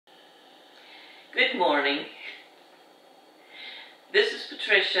Good morning. This is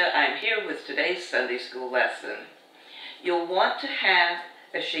Patricia. I'm here with today's Sunday school lesson. You'll want to have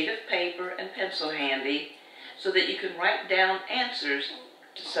a sheet of paper and pencil handy so that you can write down answers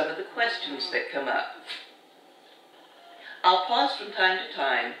to some of the questions that come up. I'll pause from time to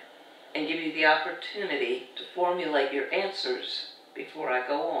time and give you the opportunity to formulate your answers before I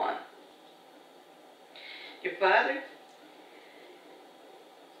go on. Your Father,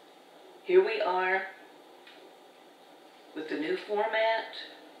 here we are with the new format,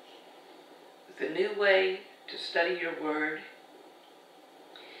 with a new way to study your word.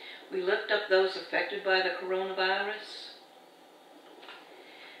 We lift up those affected by the coronavirus.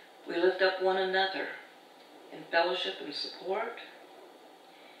 We lift up one another in fellowship and support.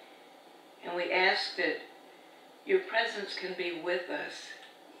 And we ask that your presence can be with us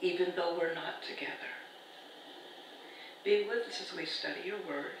even though we're not together. Be with us as we study your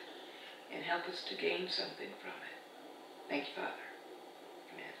word and help us to gain something from it. Thank you, Father.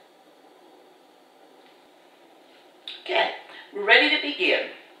 Amen. Okay, we're ready to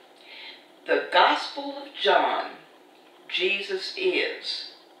begin. The Gospel of John, Jesus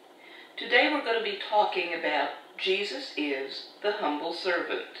is. Today we're going to be talking about Jesus is the humble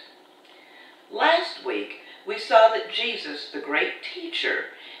servant. Last week we saw that Jesus, the great teacher,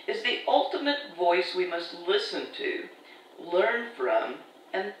 is the ultimate voice we must listen to, learn from,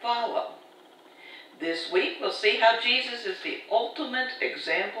 and follow. This week we'll see how Jesus is the ultimate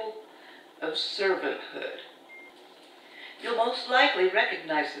example of servanthood. You'll most likely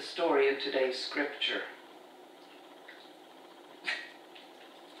recognize the story in today's scripture.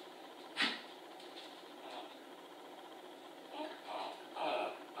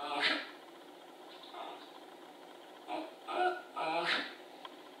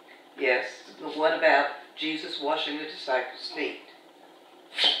 Yes, the one about Jesus washing the disciples' feet.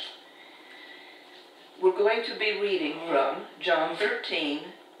 We're going to be reading from John 13,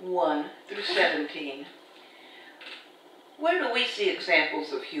 1 through 17. Where do we see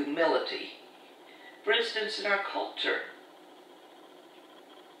examples of humility? For instance, in our culture.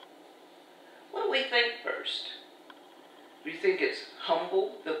 What do we think first? Do we think it's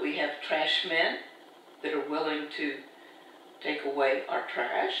humble that we have trash men that are willing to take away our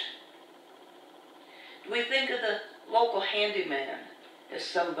trash? Do we think of the local handyman as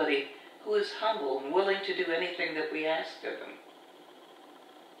somebody who is humble and willing to do anything that we ask of them?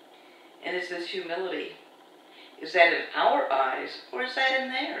 And is this humility, is that in our eyes or is that in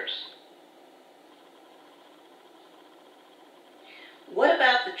theirs? What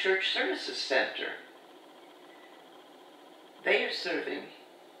about the Church Services Center? They are serving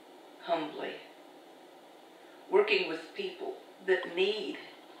humbly, working with people that need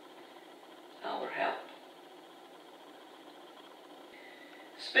our help.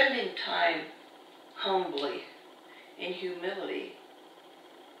 Spending time humbly in humility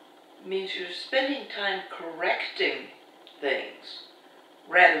means you're spending time correcting things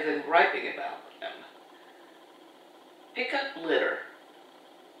rather than griping about them. Pick up litter.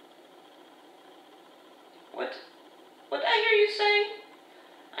 What I hear you say?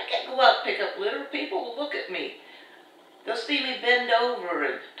 I can't go out and pick up litter. People will look at me. They'll see me bend over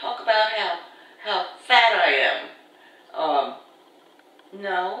and talk about how fat I am.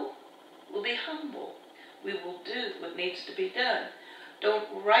 No, we'll be humble. We will do what needs to be done.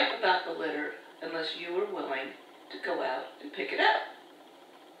 Don't gripe about the litter unless you are willing to go out and pick it up.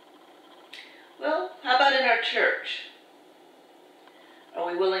 Well, how about in our church?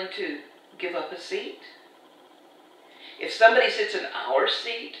 Are we willing to give up a seat? If somebody sits in our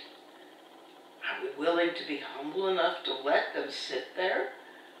seat, are we willing to be humble enough to let them sit there?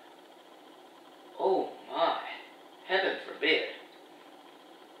 Oh my, heaven forbid.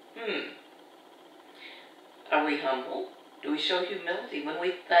 Are we humble? Do we show humility when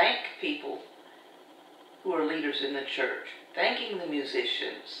we thank people who are leaders in the church? Thanking the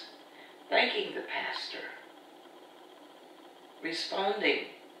musicians, thanking the pastor, responding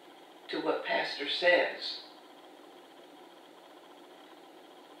to what pastor says.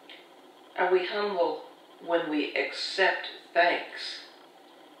 Are we humble when we accept thanks?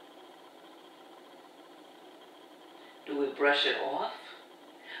 Do we brush it off?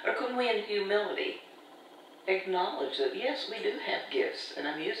 Or can we, in humility, acknowledge that, yes, we do have gifts, and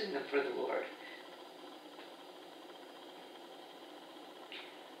I'm using them for the Lord?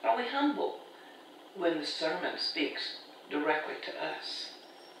 Are we humble when the sermon speaks directly to us,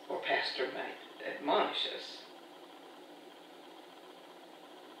 or pastor might admonish us?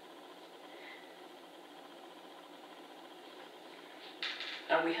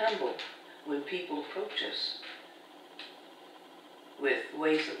 Are we humble when people approach us with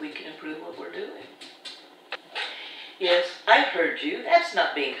ways that we can improve what we're doing. Yes, I heard you. That's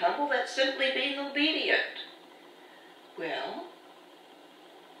not being humble. That's simply being obedient. Well,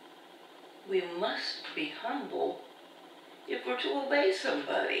 we must be humble if we're to obey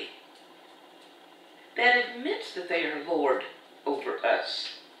somebody that admits that they are Lord over us.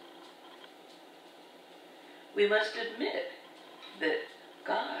 We must admit that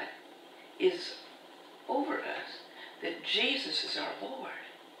God is over us, that Jesus is our Lord,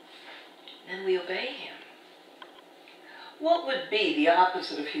 and we obey him. What would be the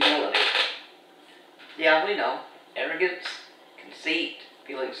opposite of humility? Yeah, we know. Arrogance, conceit,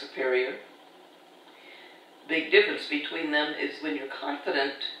 feeling superior. Big difference between them is when you're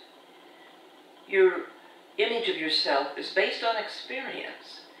confident, your image of yourself is based on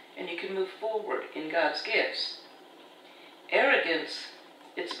experience, and you can move forward in God's gifts. Arrogance,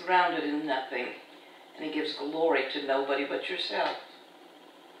 it's grounded in nothing, and it gives glory to nobody but yourself.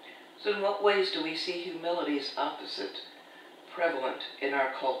 So in what ways do we see humility's opposite prevalent in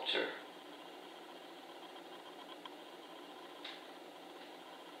our culture?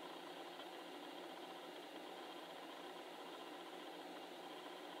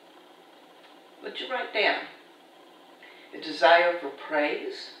 What you write down? A desire for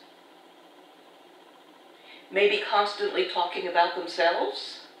praise? Maybe constantly talking about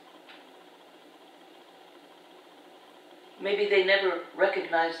themselves? Maybe they never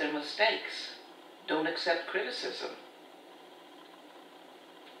recognize their mistakes, don't accept criticism.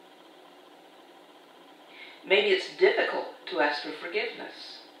 Maybe it's difficult to ask for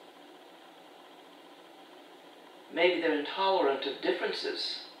forgiveness. Maybe they're intolerant of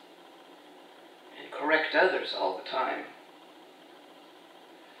differences and correct others all the time.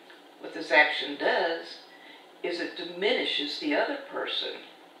 What this action does is it diminishes the other person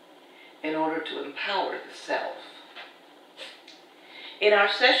in order to empower the self. In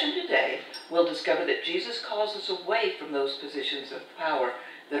our session today, we'll discover that Jesus calls us away from those positions of power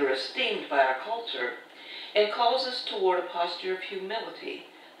that are esteemed by our culture and calls us toward a posture of humility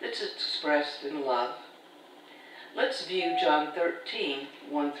that's expressed in love. Let's view John 13,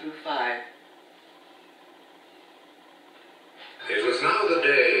 1 through 5. It was now the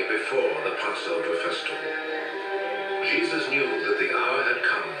day before the Passover festival. Jesus knew that the hour had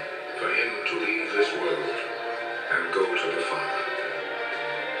come for him to leave this world and go to the Father.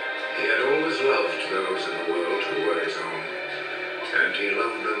 He had always loved those in the world who were his own, and he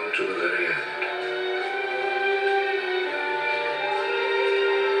loved them to the very end.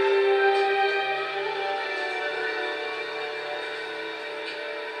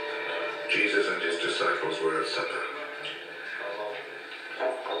 Jesus and his disciples were at supper.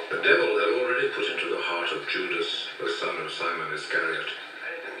 The devil had already put into the heart of Judas, the son of Simon Iscariot,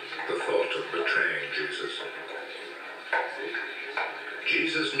 the thought of betraying Jesus.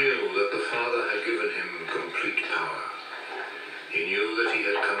 Jesus knew that the Father had given him complete power. He knew that he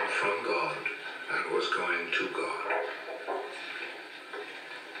had come from God and was going to God.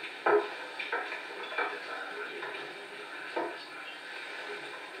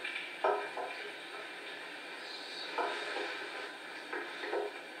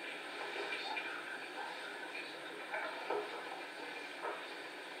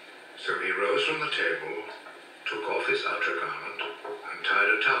 So he rose from the table, took off his outer garment, and tied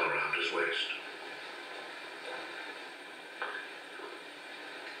a towel around his waist.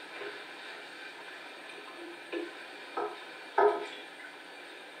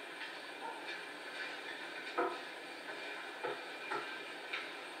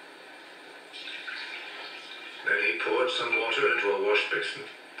 Then he poured some water into a wash basin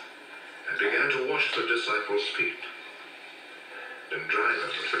and began to wash the disciples' feet, then dry them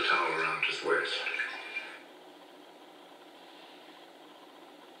with the towel around his waist.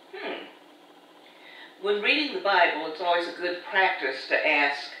 When reading the Bible, it's always a good practice to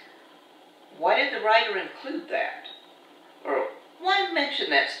ask, why did the writer include that? Or why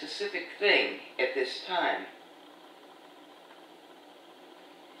mention that specific thing at this time?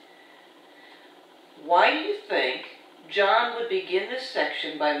 Why do you think John would begin this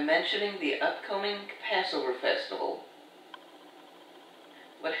section by mentioning the upcoming Passover festival?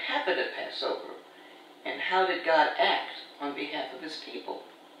 What happened at Passover? And how did God act on behalf of his people?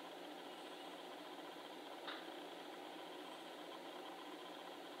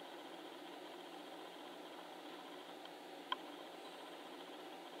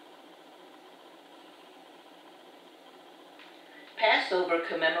 Passover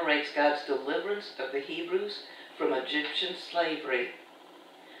commemorates God's deliverance of the Hebrews from Egyptian slavery.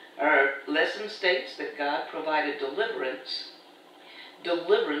 Our lesson states that God provided deliverance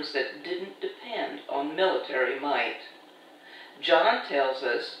that didn't depend on military might. John tells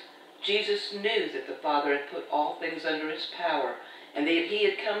us Jesus knew that the Father had put all things under his power, and that he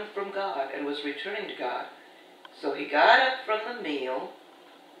had come from God and was returning to God. So he got up from the meal.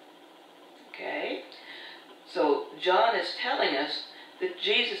 Okay? So John is telling us that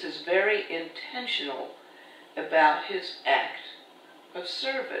Jesus is very intentional about his act of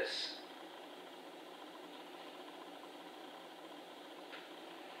service.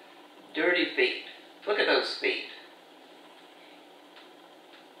 Dirty feet. Look at those feet.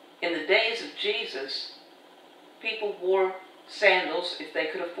 In the days of Jesus, people wore sandals if they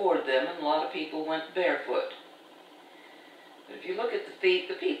could afford them, and a lot of people went barefoot. But if you look at the feet,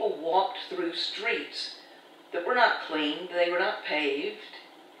 the people walked through streets that were not clean, they were not paved.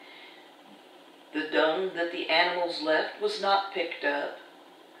 The dung that the animals left was not picked up.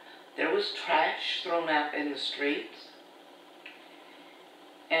 There was trash thrown out in the streets.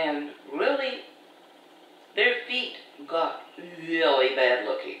 And really, their feet got really bad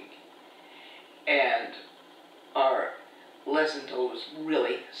looking. And our lesson told was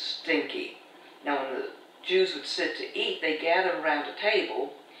really stinky. Now when the Jews would sit to eat, they gathered around a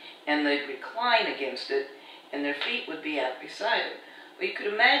table and they'd recline against it, and their feet would be out beside it. Well, you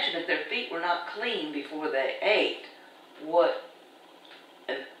could imagine if their feet were not clean before they ate, what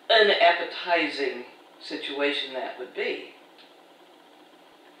an unappetizing situation that would be.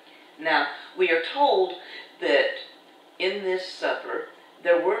 Now, we are told that in this supper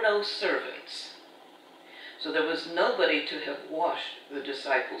there were no servants. So there was nobody to have washed the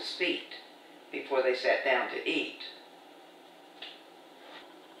disciples' feet before they sat down to eat.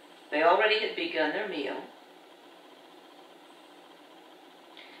 They already had begun their meal.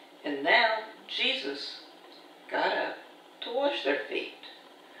 And now Jesus got up to wash their feet.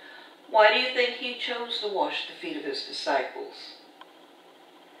 Why do you think he chose to wash the feet of his disciples?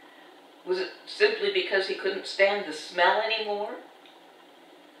 Was it simply because he couldn't stand the smell anymore?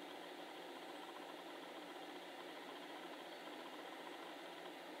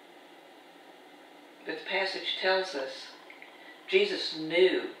 But the passage tells us Jesus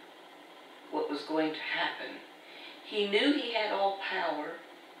knew what was going to happen. He knew he had all power.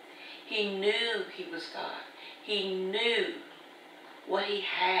 He knew he was God. He knew what he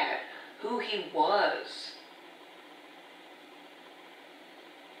had, who he was.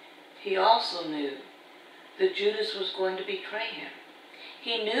 He also knew that Judas was going to betray him.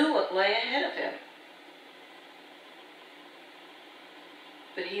 He knew what lay ahead of him.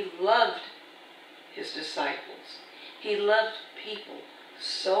 But he loved his disciples. He loved people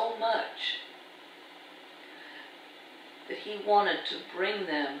so much that he wanted to bring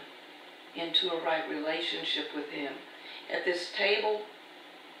them into a right relationship with him. At this table,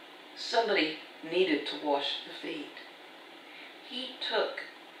 somebody needed to wash the feet. He took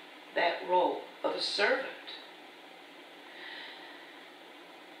that role of a servant.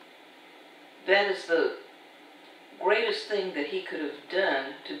 That is the greatest thing that he could have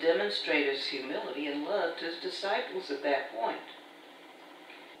done to demonstrate his humility and love to his disciples at that point.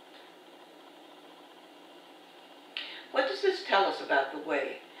 What does this tell us about the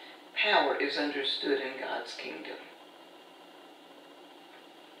way power is understood in God's kingdom?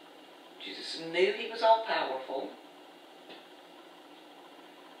 Jesus knew he was all-powerful.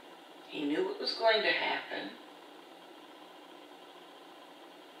 He knew what was going to happen.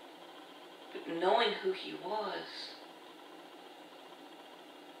 But knowing who he was,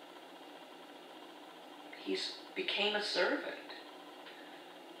 he became a servant.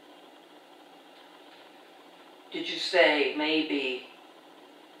 Did you say maybe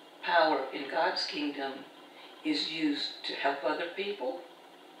power in God's kingdom is used to help other people?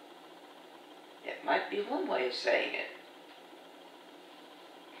 That might be one way of saying it.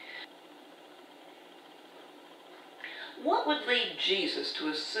 What would lead Jesus to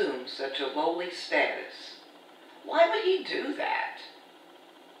assume such a lowly status? Why would he do that?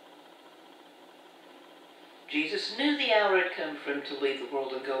 Jesus knew the hour had come for him to leave the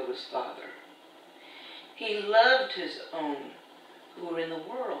world and go to his Father. He loved his own who were in the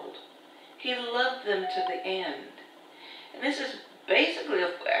world. He loved them to the end. And this is basically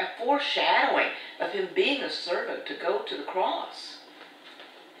a foreshadowing of him being a servant to go to the cross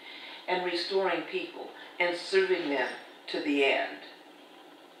and restoring people and serving them to the end.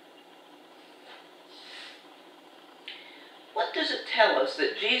 What does it tell us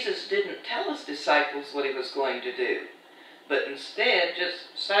that Jesus didn't tell his disciples what he was going to do, but instead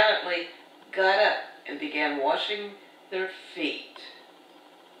just silently got up and began washing their feet?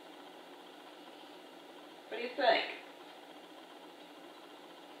 What do you think?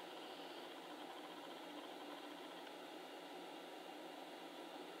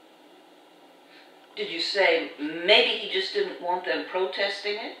 Did you say maybe he just didn't want them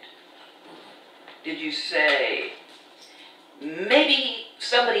protesting it? Did you say maybe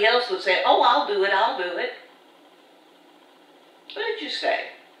somebody else would say, oh, I'll do it, I'll do it? What did you say?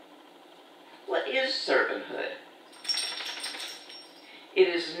 What is servanthood? It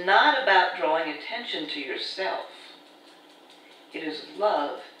is not about drawing attention to yourself. It is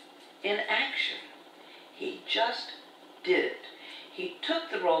love in action. He just did it. He took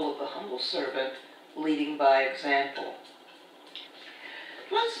the role of the humble servant, leading by example.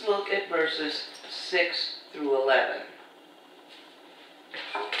 Let's look at verses 6 through 11.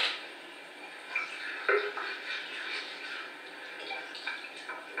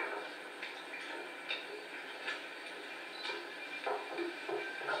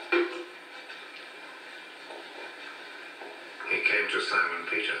 He came to Simon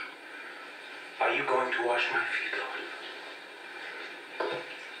Peter. Are you going to wash my feet, Lord?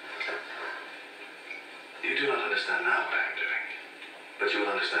 You do not understand now what I am doing, but you will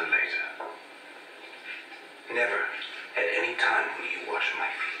understand later. Never at any time will you wash my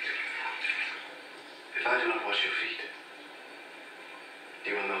feet. If I do not wash your feet,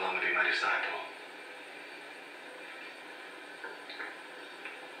 you will no longer be my disciple.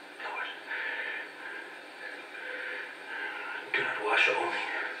 Lord, do not wash only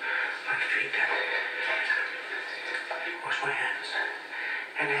my feet, wash my hands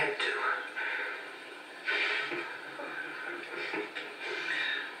and head too.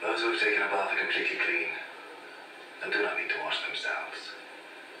 Those who have taken a bath are completely clean and do not need to wash themselves,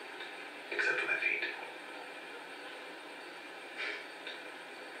 except for their feet.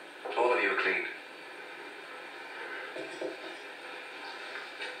 All of you are clean.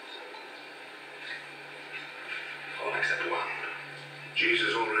 All except one.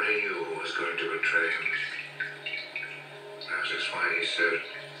 Jesus already knew who was going to betray him. That is why he said,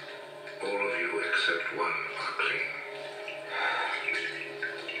 all of you except one are clean.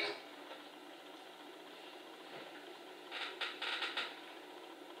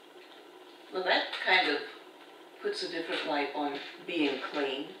 Well, that kind of puts a different light on being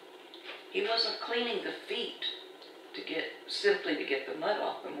clean. He wasn't cleaning the feet simply to get the mud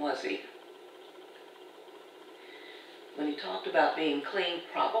off them, was he? When he talked about being clean,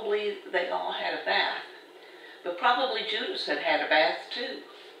 probably they all had a bath. But probably Judas had had a bath too.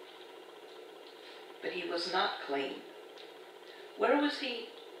 But he was not clean. Where was he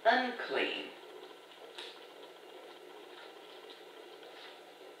unclean?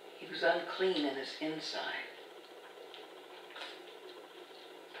 He was unclean in his inside.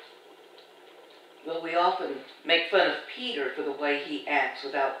 Well, we often make fun of Peter for the way he acts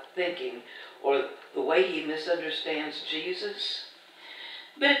without thinking, or the way he misunderstands Jesus.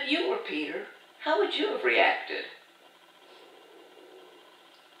 But if you were Peter, how would you have reacted?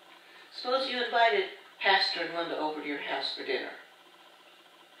 Suppose you invited Pastor and Linda over to your house for dinner,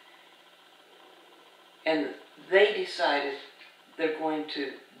 and they decided they're going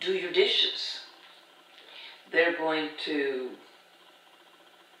to do your dishes. They're going to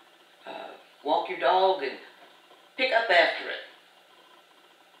walk your dog and pick up after it.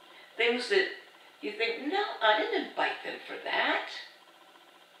 Things that you think, no, I didn't invite them for that.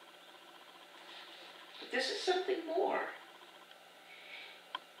 But this is something more.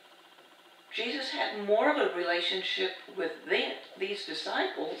 Jesus had more of a relationship with these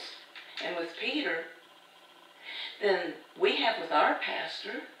disciples and with Peter than we have with our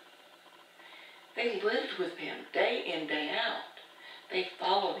pastor. They lived with him day in, day out. They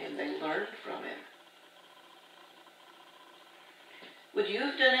followed him. They learned from him. Would you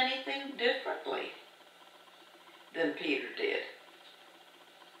have done anything differently than Peter did?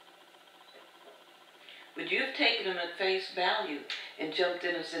 Would you have taken him at face value and jumped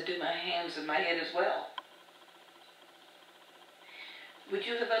in and said, do my hands and my head as well? Would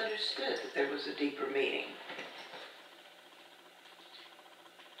you have understood that there was a deeper meaning?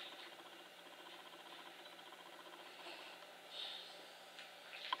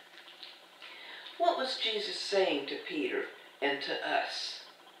 What was Jesus saying to Peter and to us?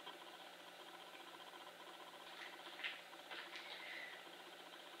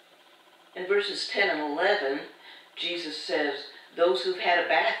 In verses 10 and 11, Jesus says, those who've had a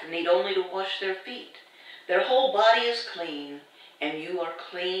bath need only to wash their feet. Their whole body is clean, and you are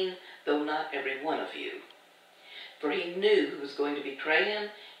clean, though not every one of you. For he knew who was going to betray him,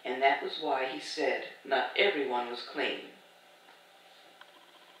 and that was why he said not everyone was clean.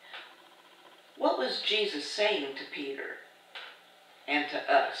 What was Jesus saying to Peter and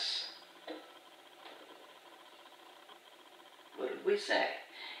to us? What did we say?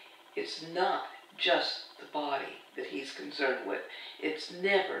 It's not just the body that he's concerned with. It's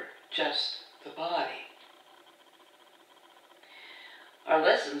never just the body. Our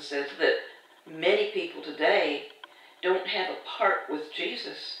lesson says that many people today don't have a part with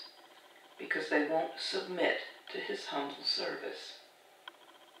Jesus because they won't submit to his humble service.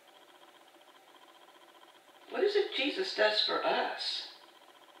 What is it Jesus does for us?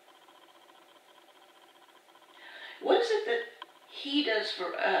 What is it that he does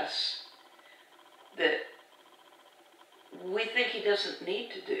for us that we think he doesn't need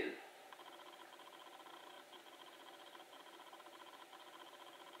to do?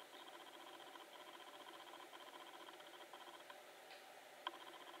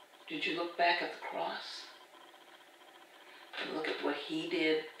 Did you look back at the cross and look at what he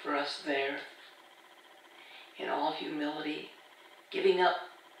did for us there in all humility, giving up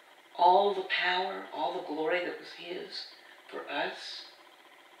all the power, all the glory that was his for us?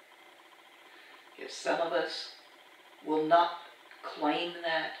 Yet some of us will not claim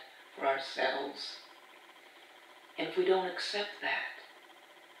that for ourselves. And if we don't accept that,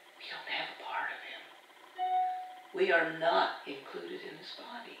 we don't have a part of him. We are not included in his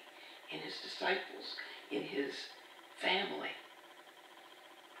body, in his disciples, in his family.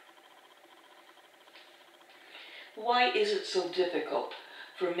 Why is it so difficult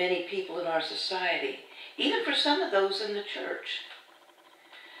for many people in our society, even for some of those in the church,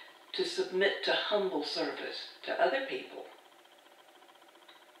 to submit to humble service to other people?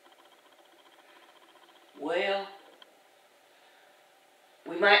 Well,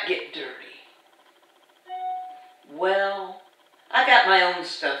 we might get dirty. Well, I got my own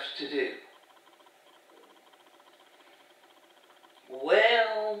stuff to do.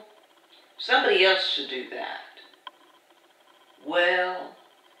 Well, somebody else should do that. Well,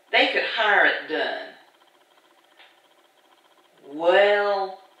 they could hire it done.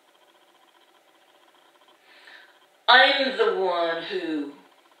 Well, I'm the one who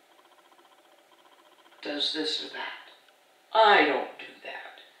does this or that. I don't do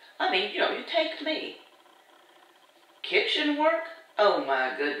that. I mean, you take me. Kitchen work? Oh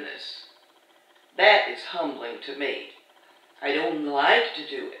my goodness. That is humbling to me. I don't like to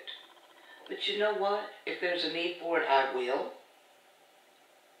do it. But you know what? If there's a need for it, I will.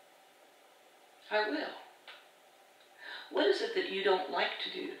 I will. What is it that you don't like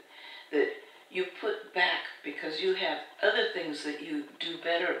to do, that you put back because you have other things that you do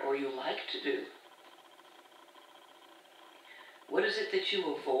better or you like to do? What is it that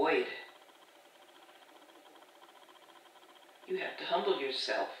you avoid? You have to humble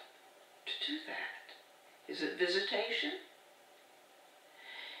yourself to do that. Is it visitation?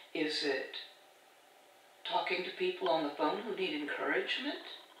 Is it talking to people on the phone who need encouragement?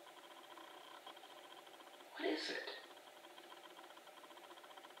 What is it?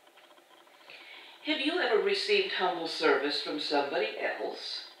 Have you ever received humble service from somebody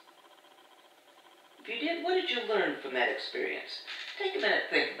else? If you did, what did you learn from that experience? Take a minute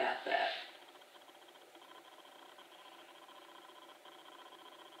to think about that.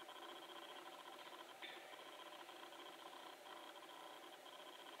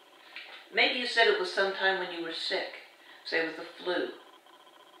 Maybe you said it was sometime when you were sick, say with the flu.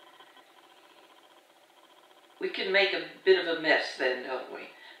 We can make a bit of a mess then, don't we?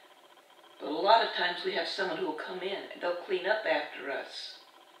 But a lot of times we have someone who will come in and they'll clean up after us.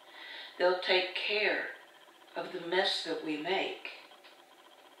 They'll take care of the mess that we make.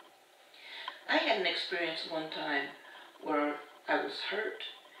 I had an experience one time where I was hurt.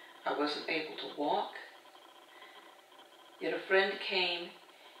 I wasn't able to walk. Yet a friend came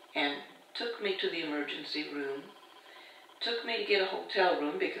and took me to the emergency room, took me to get a hotel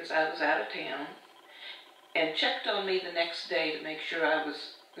room because I was out of town, and checked on me the next day to make sure I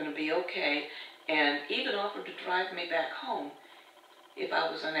was going to be okay, and even offered to drive me back home if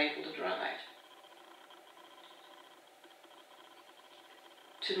I was unable to drive.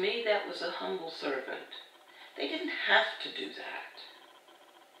 To me, that was a humble servant. They didn't have to do that.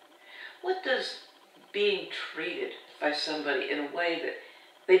 What does being treated by somebody in a way that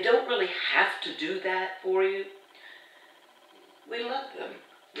they don't really have to do that for you? We love them.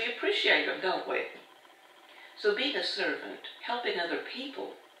 We appreciate them, don't we? So being a servant, helping other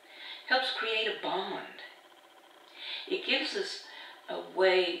people, helps create a bond. It gives us a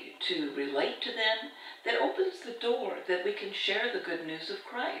way to relate to them that opens the door that we can share the good news of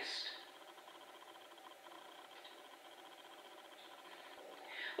Christ.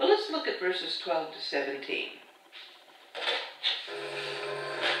 Well, let's look at verses 12 to 17.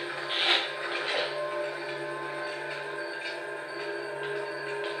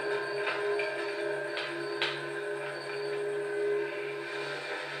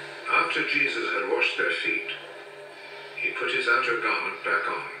 After Jesus had washed their feet, he put his outer garment back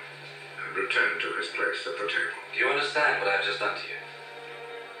on, and and returned to his place at the table. Do you understand what I've just done to you?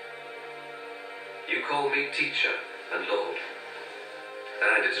 You call me teacher and Lord.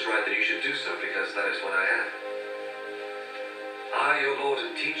 And it is right that you should do so, because that is what I am. I, your Lord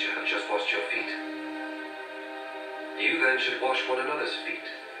and teacher, have just washed your feet. You then should wash one another's feet.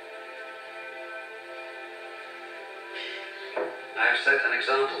 I have set an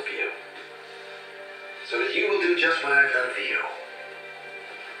example for you, so that you will do just what I've done for you.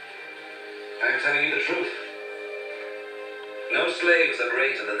 I am telling you the truth. No slaves are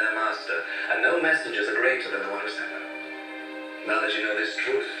greater than their master, and no messengers are greater than the one who sent them. Now that you know this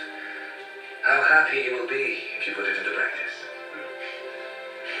truth, how happy you will be if you put it into practice.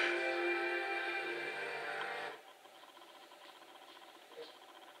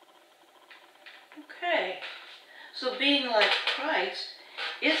 Okay, so being like Christ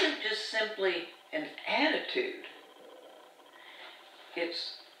isn't just simply an attitude.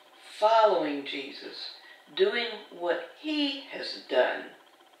 It's following Jesus, doing what he has done.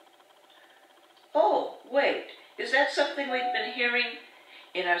 Oh, wait, is that something we've been hearing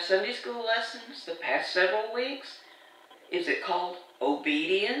in our Sunday school lessons the past several weeks? Is it called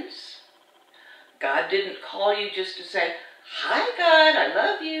obedience? God didn't call you just to say, "Hi God, I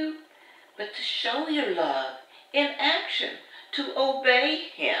love you," but to show your love in action, to obey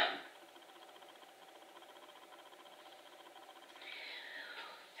him.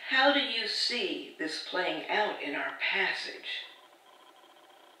 How do you see this playing out in our passage?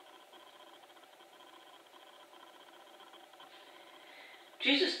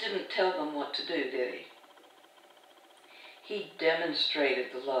 Jesus didn't tell them what to do, did he? He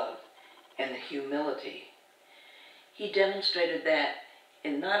demonstrated the love and the humility. He demonstrated that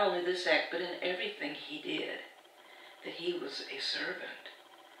in not only this act, but in everything he did, that he was a servant.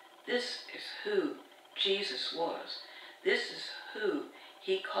 This is who Jesus was. This is who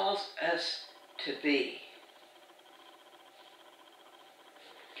he calls us to be.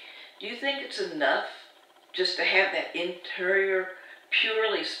 Do you think it's enough just to have that interior,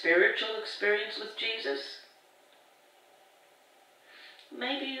 purely spiritual experience with Jesus?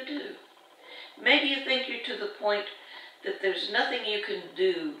 Maybe you do. Maybe you think you're to the point that there's nothing you can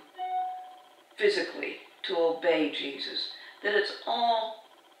do physically to obey Jesus, that it's all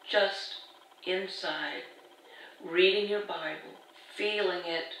just inside, reading your Bible, feeling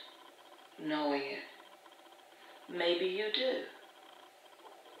it, knowing it. Maybe you do.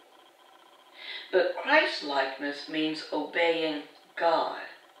 But Christ-likeness means obeying God,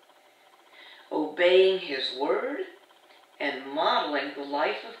 obeying his word, and modeling the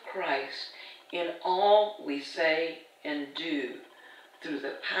life of Christ in all we say and do through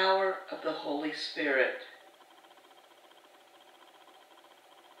the power of the Holy Spirit.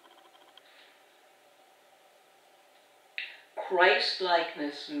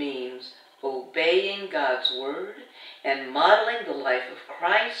 Christ-likeness means obeying God's word and modeling the life of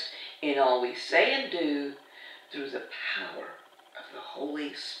Christ in all we say and do through the power of the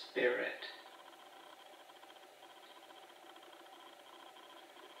Holy Spirit.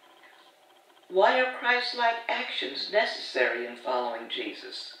 Why are Christ-like actions necessary in following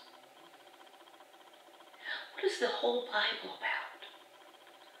Jesus? What is the whole Bible about?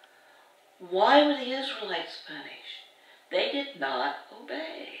 Why were the Israelites punished? They did not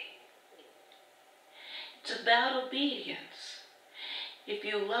obey. It's about obedience. If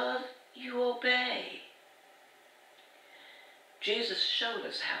you love, you obey. Jesus showed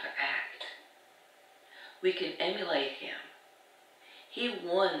us how to act. We can emulate him. He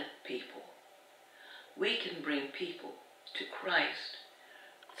won people. We can bring people to Christ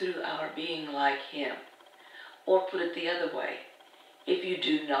through our being like him. Or put it the other way, if you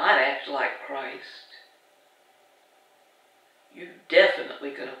do not act like Christ, you're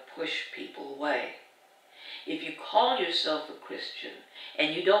definitely going to push people away. If you call yourself a Christian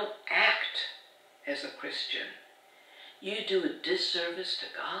and you don't act as a Christian, you do a disservice to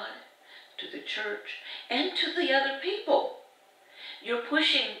God, to the church, and to the other people. You're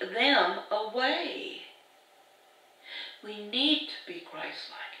pushing them away. We need to be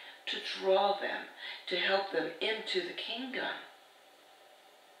Christ-like, to draw them, to help them into the kingdom.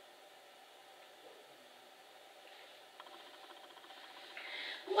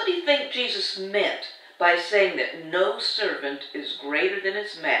 What do you think Jesus meant by saying that no servant is greater than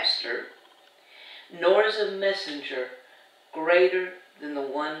his master, nor is a messenger greater than the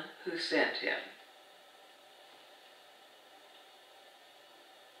one who sent him?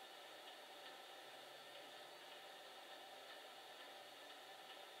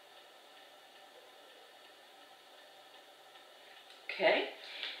 Okay?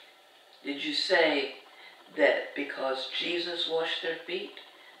 Did you say that because Jesus washed their feet,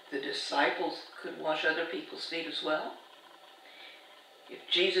 the disciples could wash other people's feet as well, if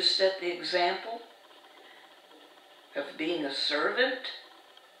Jesus set the example of being a servant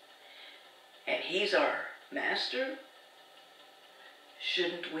and he's our master,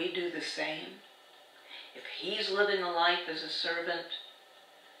 shouldn't we do the same? If he's living a life as a servant,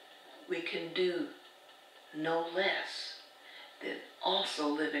 we can do no less than also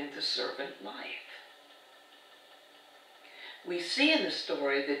living the servant life. We see in the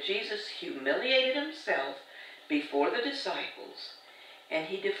story that Jesus humiliated himself before the disciples, and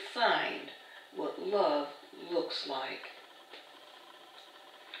he defined what love looks like.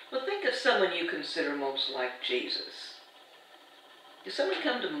 Well, think of someone you consider most like Jesus. Does someone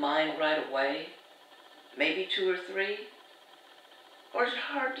come to mind right away? Maybe two or three? Or is it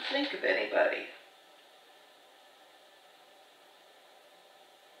hard to think of anybody?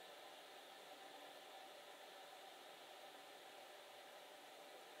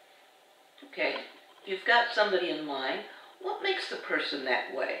 Okay, if you've got somebody in mind, what makes the person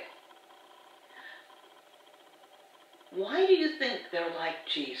that way? Why do you think they're like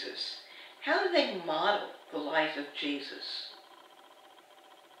Jesus? How do they model the life of Jesus?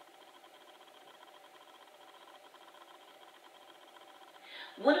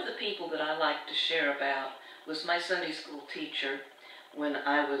 One of the people that I like to share about was my Sunday school teacher when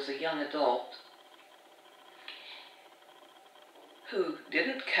I was a young adult, who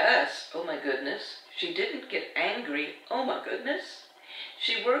didn't cuss, oh my goodness. She didn't get angry, oh my goodness.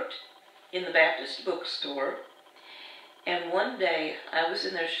 She worked in the Baptist bookstore, and one day I was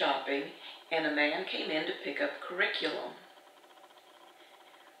in there shopping, and a man came in to pick up curriculum.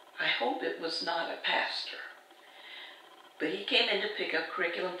 I hope it was not a pastor, but he came in to pick up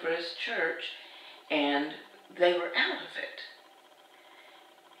curriculum for his church, and they were out of it.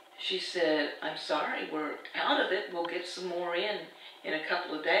 She said, "I'm sorry, we're out of it. We'll get some more in a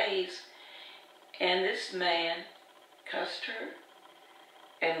couple of days." And this man cussed her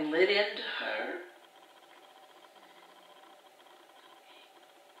and lit into her.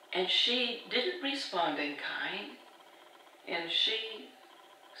 And she didn't respond in kind. And she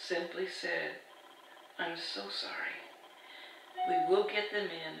simply said, "I'm so sorry. We will get them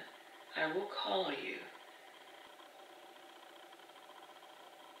in. I will call you."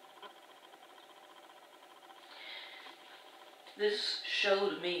 This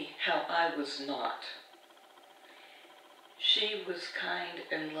showed me how I was not. She was kind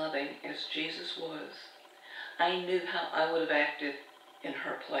and loving as Jesus was. I knew how I would have acted in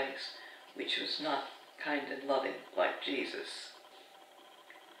her place, which was not kind and loving like Jesus.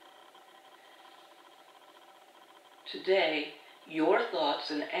 Today, your thoughts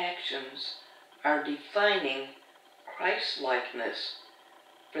and actions are defining Christ-likeness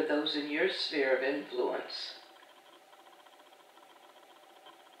for those in your sphere of influence.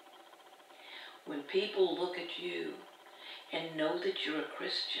 When people look at you and know that you're a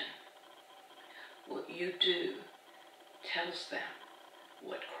Christian, what you do tells them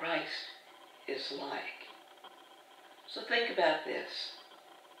what Christ is like. So think about this.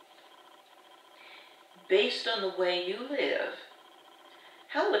 Based on the way you live,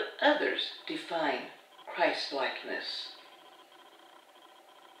 how would others define Christ-likeness?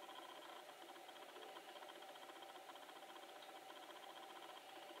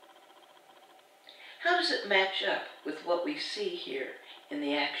 How does it match up with what we see here in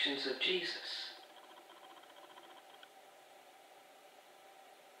the actions of Jesus?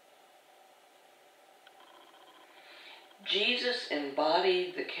 Jesus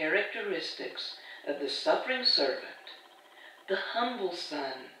embodied the characteristics of the suffering servant, the humble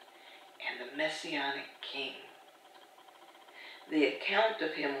son, and the messianic king. The account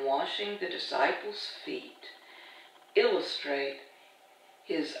of him washing the disciples' feet illustrate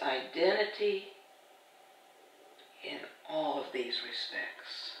his identity in all of these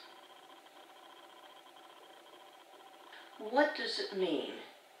respects. What does it mean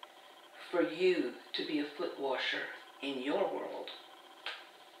for you to be a foot washer in your world?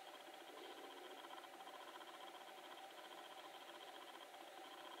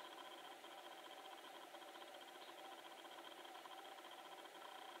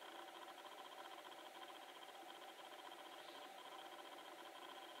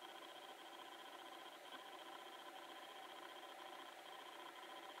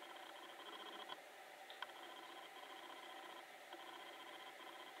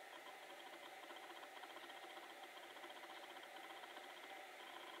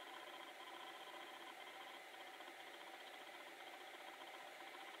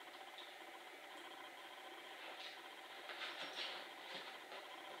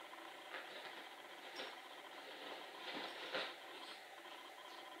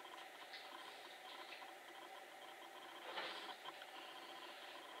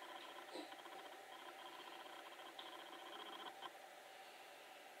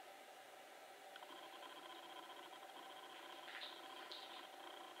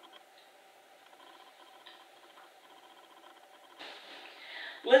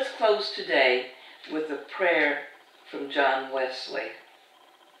 Let's close today with a prayer from John Wesley.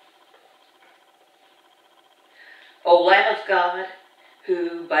 O Lamb of God,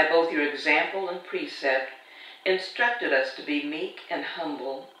 who, by both your example and precept, instructed us to be meek and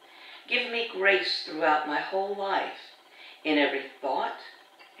humble, give me grace throughout my whole life, in every thought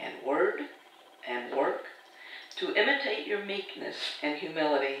and word and work, to imitate your meekness and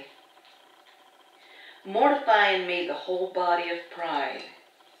humility. Mortify in me the whole body of pride.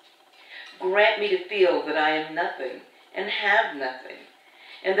 Grant me to feel that I am nothing and have nothing,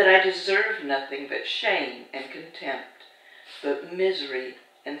 and that I deserve nothing but shame and contempt, but misery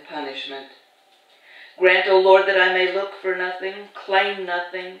and punishment. Grant, O Lord, that I may look for nothing, claim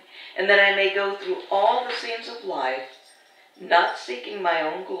nothing, and that I may go through all the scenes of life, not seeking my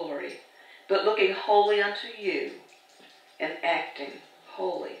own glory, but looking wholly unto you and acting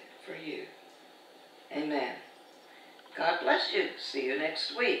wholly for you. Amen. God bless you. See you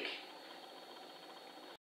next week.